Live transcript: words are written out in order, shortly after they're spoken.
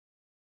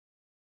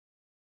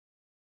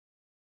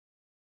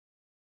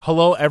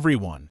Hello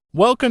everyone.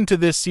 Welcome to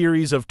this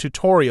series of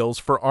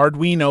tutorials for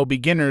Arduino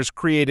beginners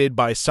created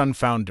by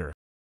Sunfounder.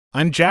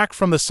 I'm Jack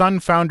from the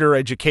Sunfounder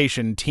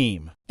education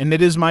team, and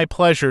it is my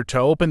pleasure to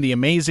open the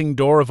amazing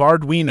door of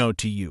Arduino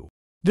to you.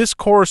 This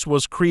course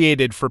was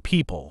created for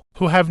people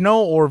who have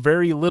no or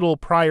very little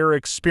prior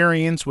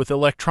experience with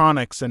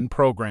electronics and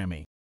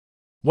programming.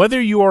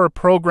 Whether you are a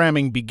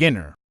programming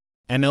beginner,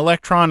 an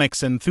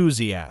electronics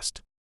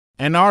enthusiast,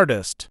 an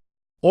artist,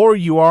 or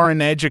you are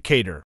an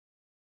educator,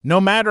 no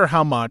matter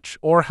how much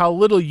or how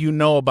little you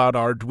know about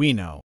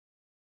Arduino.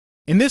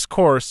 In this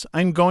course,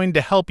 I'm going to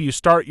help you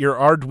start your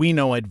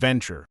Arduino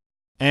adventure,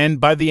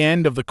 and by the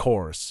end of the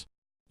course,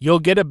 you'll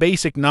get a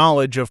basic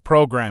knowledge of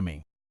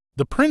programming,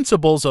 the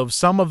principles of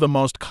some of the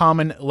most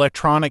common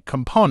electronic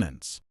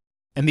components,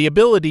 and the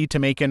ability to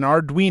make an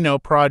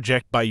Arduino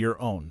project by your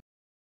own.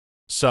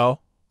 So,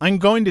 I'm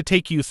going to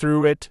take you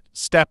through it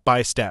step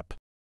by step.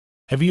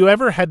 Have you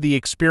ever had the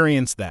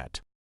experience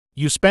that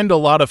you spend a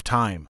lot of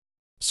time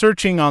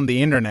searching on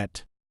the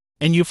internet,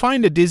 and you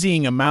find a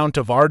dizzying amount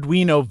of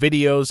Arduino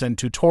videos and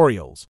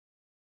tutorials?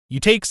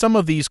 You take some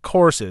of these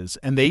courses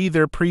and they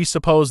either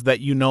presuppose that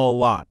you know a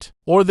lot,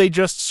 or they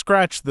just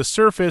scratch the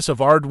surface of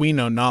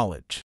Arduino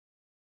knowledge.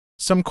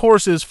 Some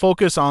courses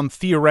focus on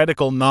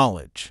theoretical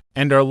knowledge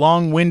and are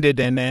long-winded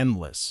and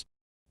endless,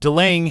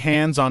 delaying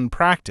hands-on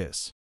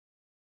practice.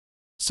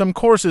 Some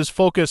courses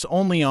focus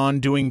only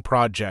on doing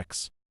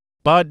projects,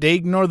 but they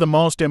ignore the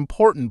most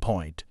important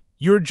point: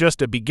 you're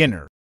just a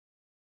beginner.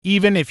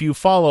 Even if you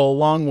follow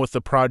along with the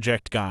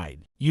project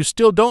guide, you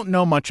still don't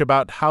know much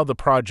about how the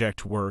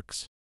project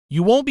works.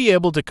 You won't be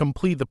able to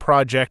complete the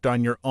project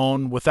on your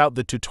own without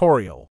the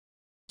tutorial.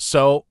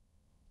 So,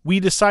 we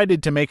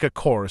decided to make a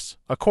course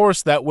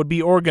that would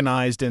be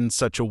organized in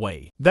such a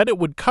way that it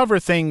would cover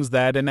things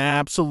that an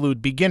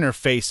absolute beginner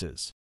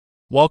faces.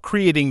 While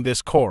creating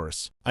this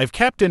course, I've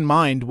kept in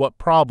mind what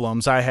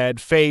problems I had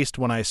faced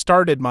when I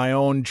started my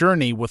own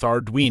journey with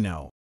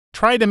Arduino.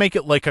 Try to make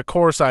it like a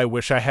course I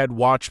wish I had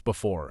watched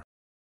before.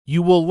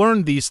 You will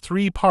learn these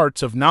 3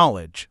 parts of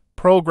knowledge: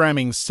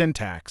 programming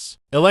syntax,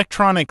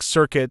 electronic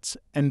circuits,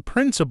 and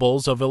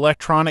principles of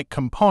electronic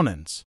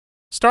components,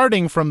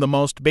 starting from the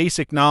most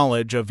basic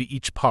knowledge of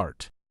each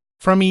part.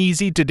 From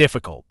easy to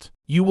difficult,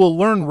 you will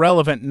learn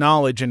relevant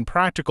knowledge in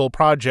practical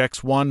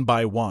projects one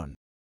by one.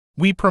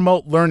 We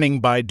promote learning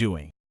by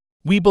doing.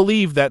 We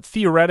believe that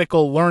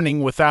theoretical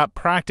learning without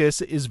practice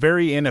is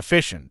very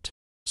inefficient.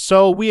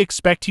 So we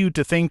expect you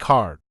to think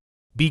hard,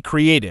 be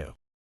creative,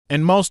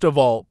 and most of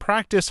all,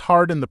 practice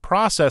hard in the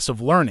process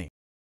of learning.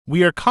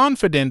 We are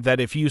confident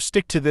that if you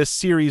stick to this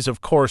series of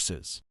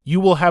courses, you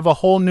will have a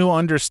whole new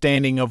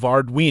understanding of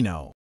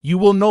Arduino. You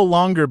will no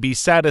longer be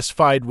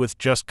satisfied with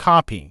just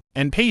copying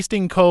and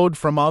pasting code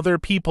from other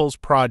people's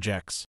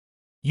projects.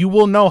 You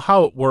will know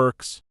how it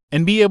works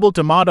and be able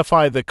to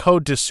modify the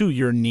code to suit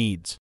your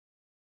needs.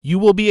 You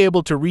will be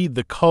able to read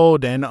the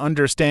code and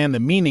understand the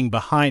meaning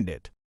behind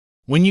it.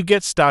 When you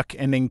get stuck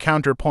and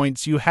encounter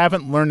points you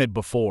haven't learned it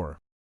before,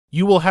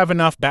 you will have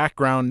enough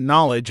background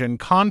knowledge and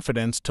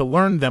confidence to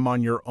learn them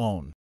on your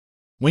own.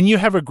 When you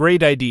have a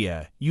great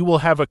idea, you will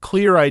have a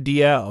clear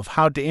idea of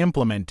how to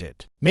implement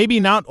it. Maybe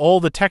not all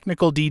the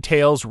technical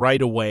details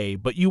right away,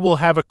 but you will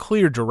have a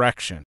clear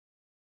direction.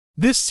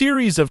 This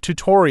series of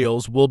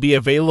tutorials will be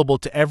available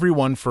to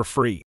everyone for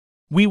free.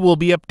 We will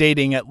be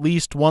updating at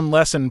least 1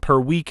 lesson per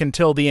week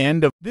until the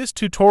end of this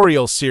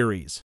tutorial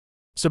series.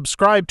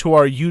 Subscribe to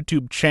our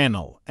YouTube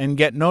channel and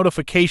get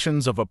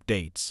notifications of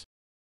updates.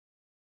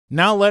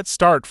 Now let's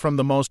start from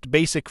the most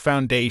basic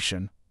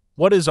foundation.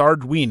 What is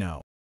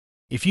Arduino?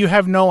 If you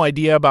have no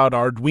idea about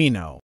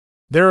Arduino,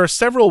 there are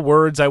several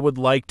words I would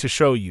like to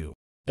show you: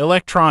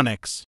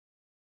 electronics,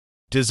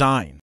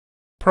 design,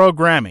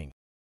 programming,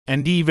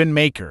 and even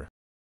maker.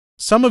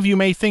 Some of you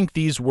may think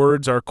these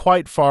words are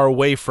quite far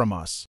away from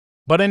us,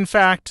 but in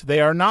fact they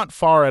are not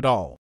far at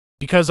all,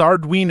 because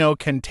Arduino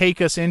can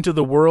take us into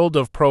the world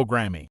of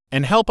programming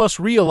and help us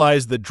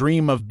realize the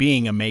dream of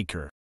being a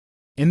maker.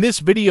 In this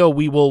video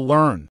we will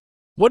learn: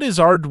 what is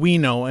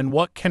Arduino and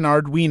what can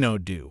Arduino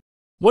do?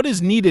 What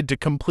is needed to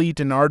complete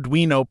an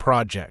Arduino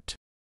project?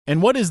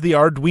 And what is the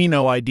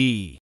Arduino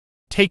IDE?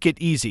 Take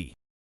it easy.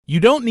 You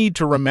don't need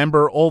to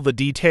remember all the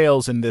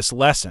details in this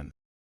lesson.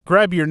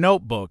 Grab your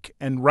notebook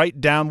and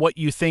write down what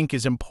you think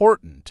is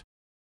important.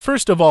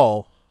 First of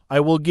all, I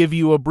will give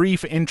you a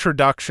brief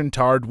introduction to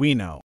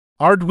Arduino.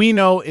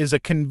 Arduino is a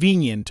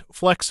convenient,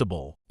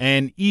 flexible,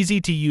 and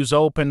easy-to-use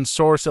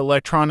open-source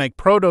electronic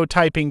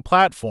prototyping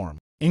platform,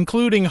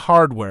 including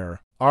hardware,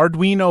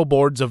 Arduino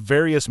boards of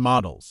various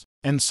models,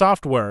 and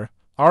software,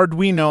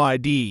 Arduino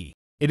IDE.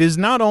 It is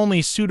not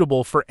only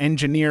suitable for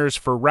engineers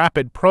for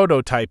rapid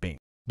prototyping,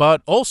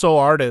 but also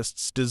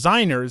artists,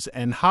 designers,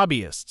 and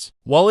hobbyists,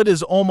 while it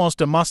is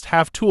almost a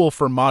must-have tool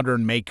for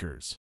modern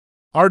makers.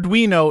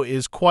 Arduino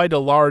is quite a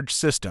large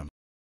system.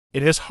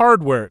 It has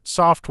hardware,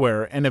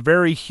 software, and a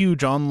very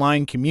huge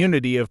online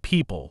community of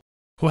people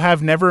who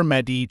have never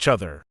met each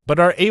other, but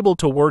are able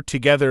to work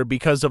together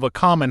because of a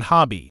common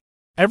hobby.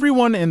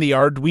 Everyone in the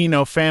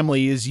Arduino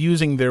family is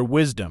using their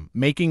wisdom,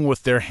 making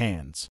with their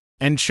hands,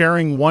 and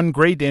sharing one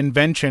great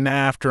invention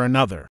after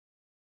another.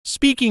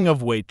 Speaking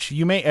of which,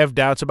 you may have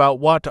doubts about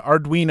what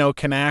Arduino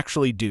can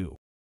actually do.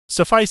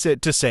 Suffice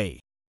it to say,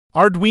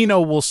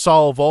 Arduino will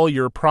solve all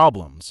your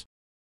problems.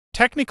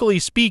 Technically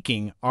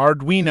speaking,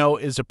 Arduino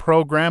is a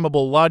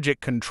programmable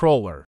logic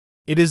controller.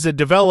 It is a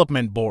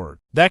development board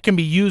that can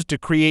be used to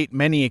create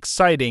many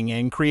exciting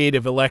and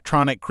creative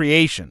electronic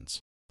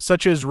creations,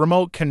 such as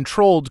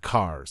remote-controlled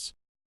cars,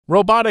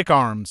 robotic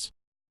arms,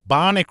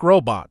 bionic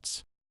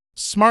robots,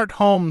 smart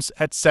homes,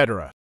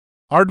 etc.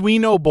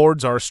 Arduino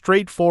boards are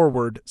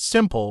straightforward,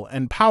 simple,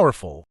 and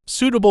powerful,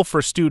 suitable for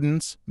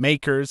students,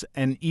 makers,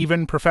 and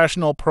even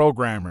professional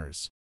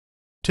programmers.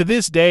 To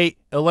this day,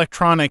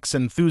 electronics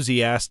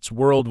enthusiasts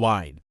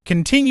worldwide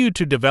continue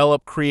to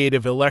develop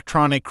creative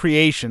electronic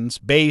creations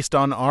based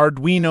on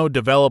Arduino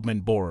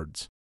development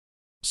boards.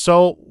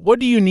 So, what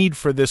do you need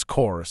for this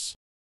course?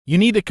 You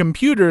need a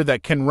computer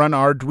that can run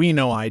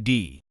Arduino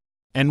IDE,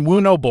 an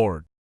Uno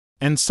board,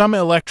 and some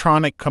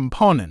electronic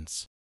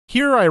components.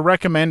 Here I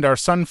recommend our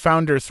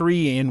Sunfounder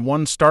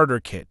 3-in-1 starter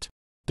kit.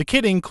 The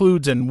kit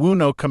includes an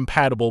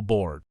Uno-compatible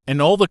board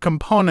and all the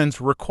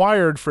components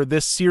required for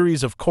this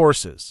series of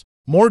courses.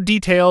 More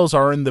details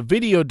are in the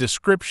video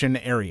description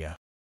area.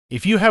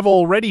 If you have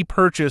already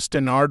purchased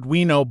an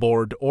Arduino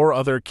board or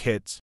other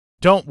kits,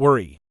 don't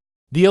worry.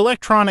 The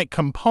electronic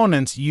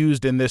components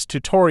used in this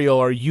tutorial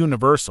are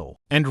universal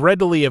and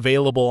readily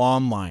available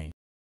online.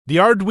 The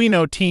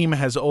Arduino team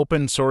has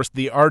open-sourced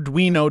the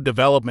Arduino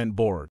development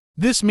board.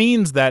 This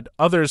means that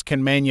others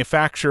can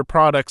manufacture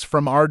products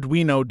from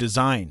Arduino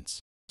designs.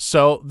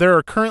 So, there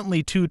are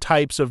currently two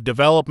types of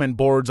development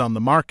boards on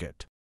the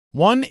market.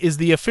 One is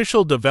the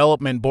official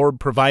development board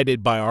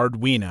provided by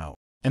Arduino,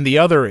 and the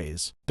other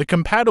is the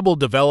compatible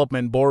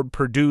development board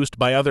produced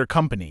by other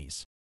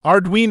companies.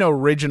 Arduino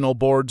original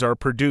boards are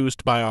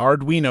produced by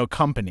Arduino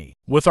company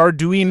with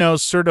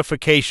Arduino's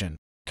certification.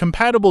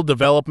 Compatible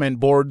development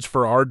boards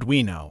for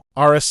Arduino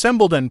are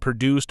assembled and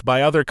produced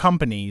by other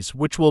companies,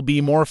 which will be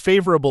more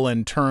favorable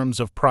in terms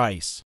of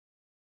price.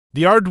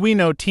 The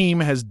Arduino team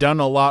has done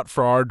a lot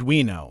for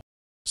Arduino,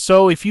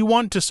 so if you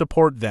want to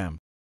support them,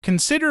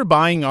 consider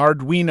buying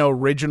Arduino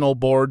original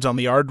boards on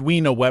the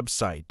Arduino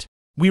website.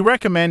 We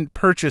recommend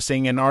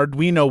purchasing an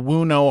Arduino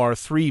Uno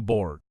R3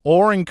 board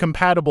or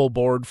incompatible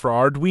board for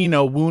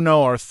Arduino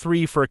Uno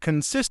R3 for a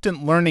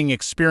consistent learning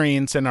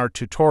experience in our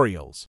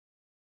tutorials.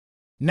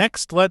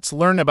 Next, let's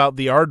learn about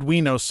the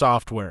Arduino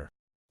software,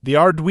 the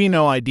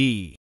Arduino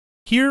IDE.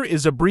 Here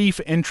is a brief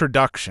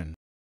introduction.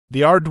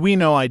 The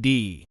Arduino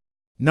IDE,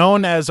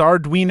 known as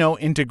Arduino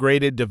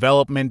Integrated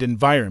Development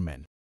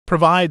Environment,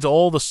 provides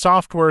all the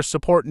software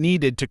support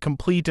needed to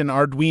complete an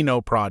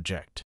Arduino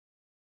project.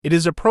 It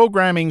is a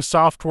programming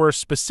software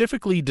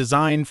specifically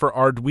designed for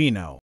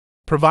Arduino,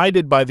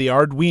 provided by the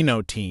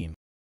Arduino team,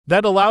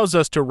 that allows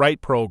us to write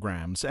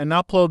programs and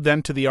upload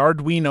them to the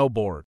Arduino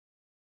board.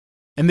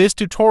 And this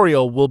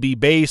tutorial will be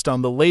based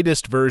on the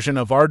latest version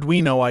of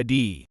Arduino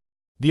IDE,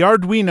 the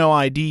Arduino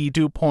IDE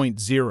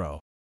 2.0.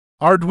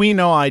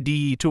 Arduino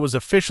IDE 2 was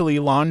officially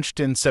launched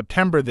in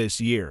September this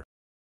year.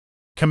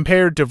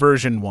 Compared to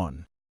version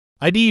 1,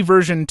 IDE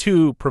version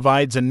 2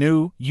 provides a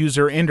new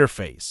user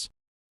interface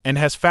and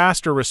has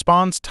faster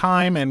response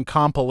time and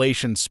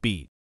compilation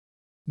speed.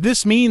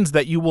 This means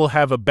that you will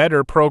have a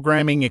better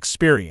programming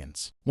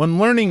experience when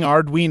learning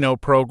Arduino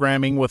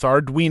programming with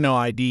Arduino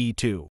IDE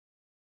 2.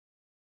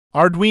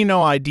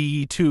 Arduino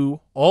IDE 2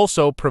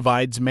 also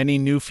provides many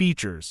new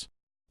features.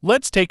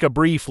 Let's take a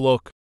brief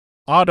look.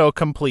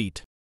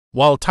 Autocomplete.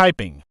 While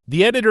typing,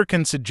 the editor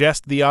can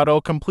suggest the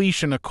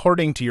auto-completion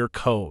according to your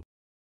code.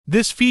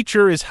 This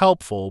feature is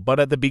helpful, but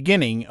at the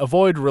beginning,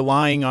 avoid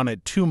relying on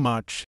it too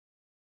much.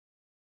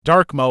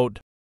 Dark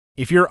mode.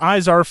 If your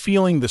eyes are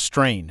feeling the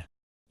strain,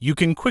 you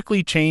can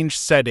quickly change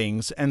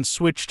settings and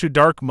switch to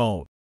dark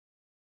mode.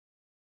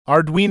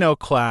 Arduino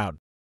Cloud.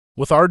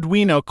 With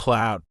Arduino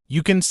Cloud,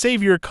 you can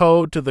save your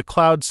code to the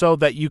cloud so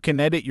that you can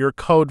edit your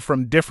code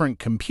from different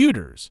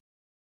computers.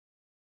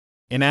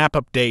 In-app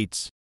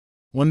updates.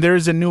 When there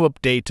is a new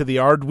update to the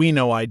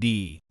Arduino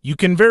IDE, you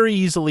can very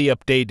easily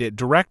update it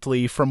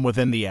directly from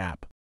within the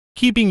app.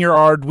 Keeping your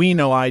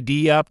Arduino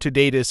IDE up to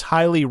date is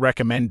highly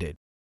recommended,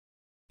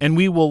 and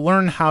we will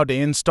learn how to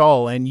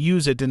install and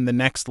use it in the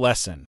next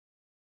lesson.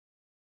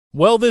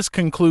 Well, this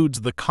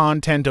concludes the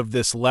content of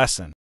this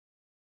lesson.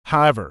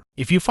 However,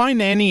 if you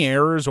find any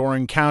errors or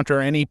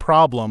encounter any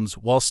problems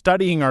while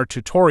studying our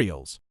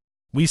tutorials,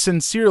 we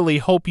sincerely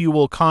hope you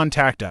will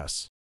contact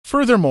us.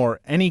 Furthermore,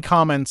 any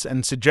comments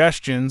and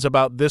suggestions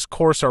about this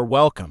course are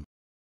welcome.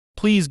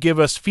 Please give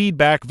us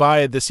feedback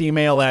via this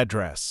email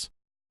address,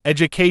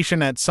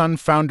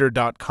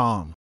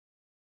 education@sunfounder.com.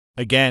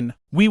 Again,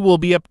 we will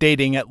be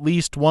updating at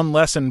least one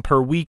lesson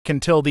per week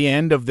until the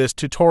end of this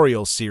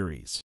tutorial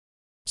series.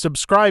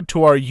 Subscribe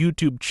to our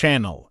YouTube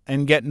channel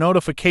and get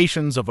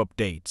notifications of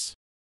updates.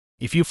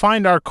 If you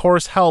find our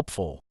course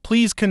helpful,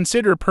 please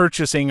consider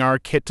purchasing our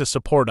kit to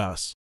support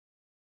us.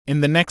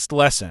 In the next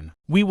lesson,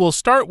 we will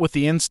start with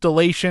the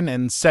installation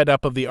and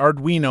setup of the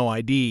Arduino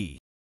IDE.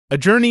 A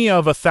journey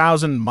of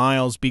 1,000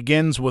 miles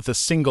begins with a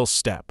single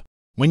step.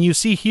 When you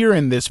see here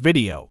in this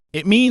video,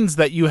 it means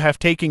that you have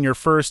taken your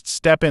first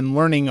step in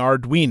learning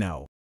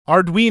Arduino.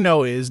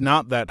 Arduino is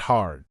not that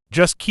hard.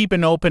 Just keep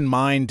an open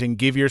mind and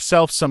give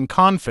yourself some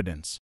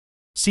confidence.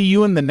 See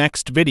you in the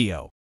next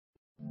video.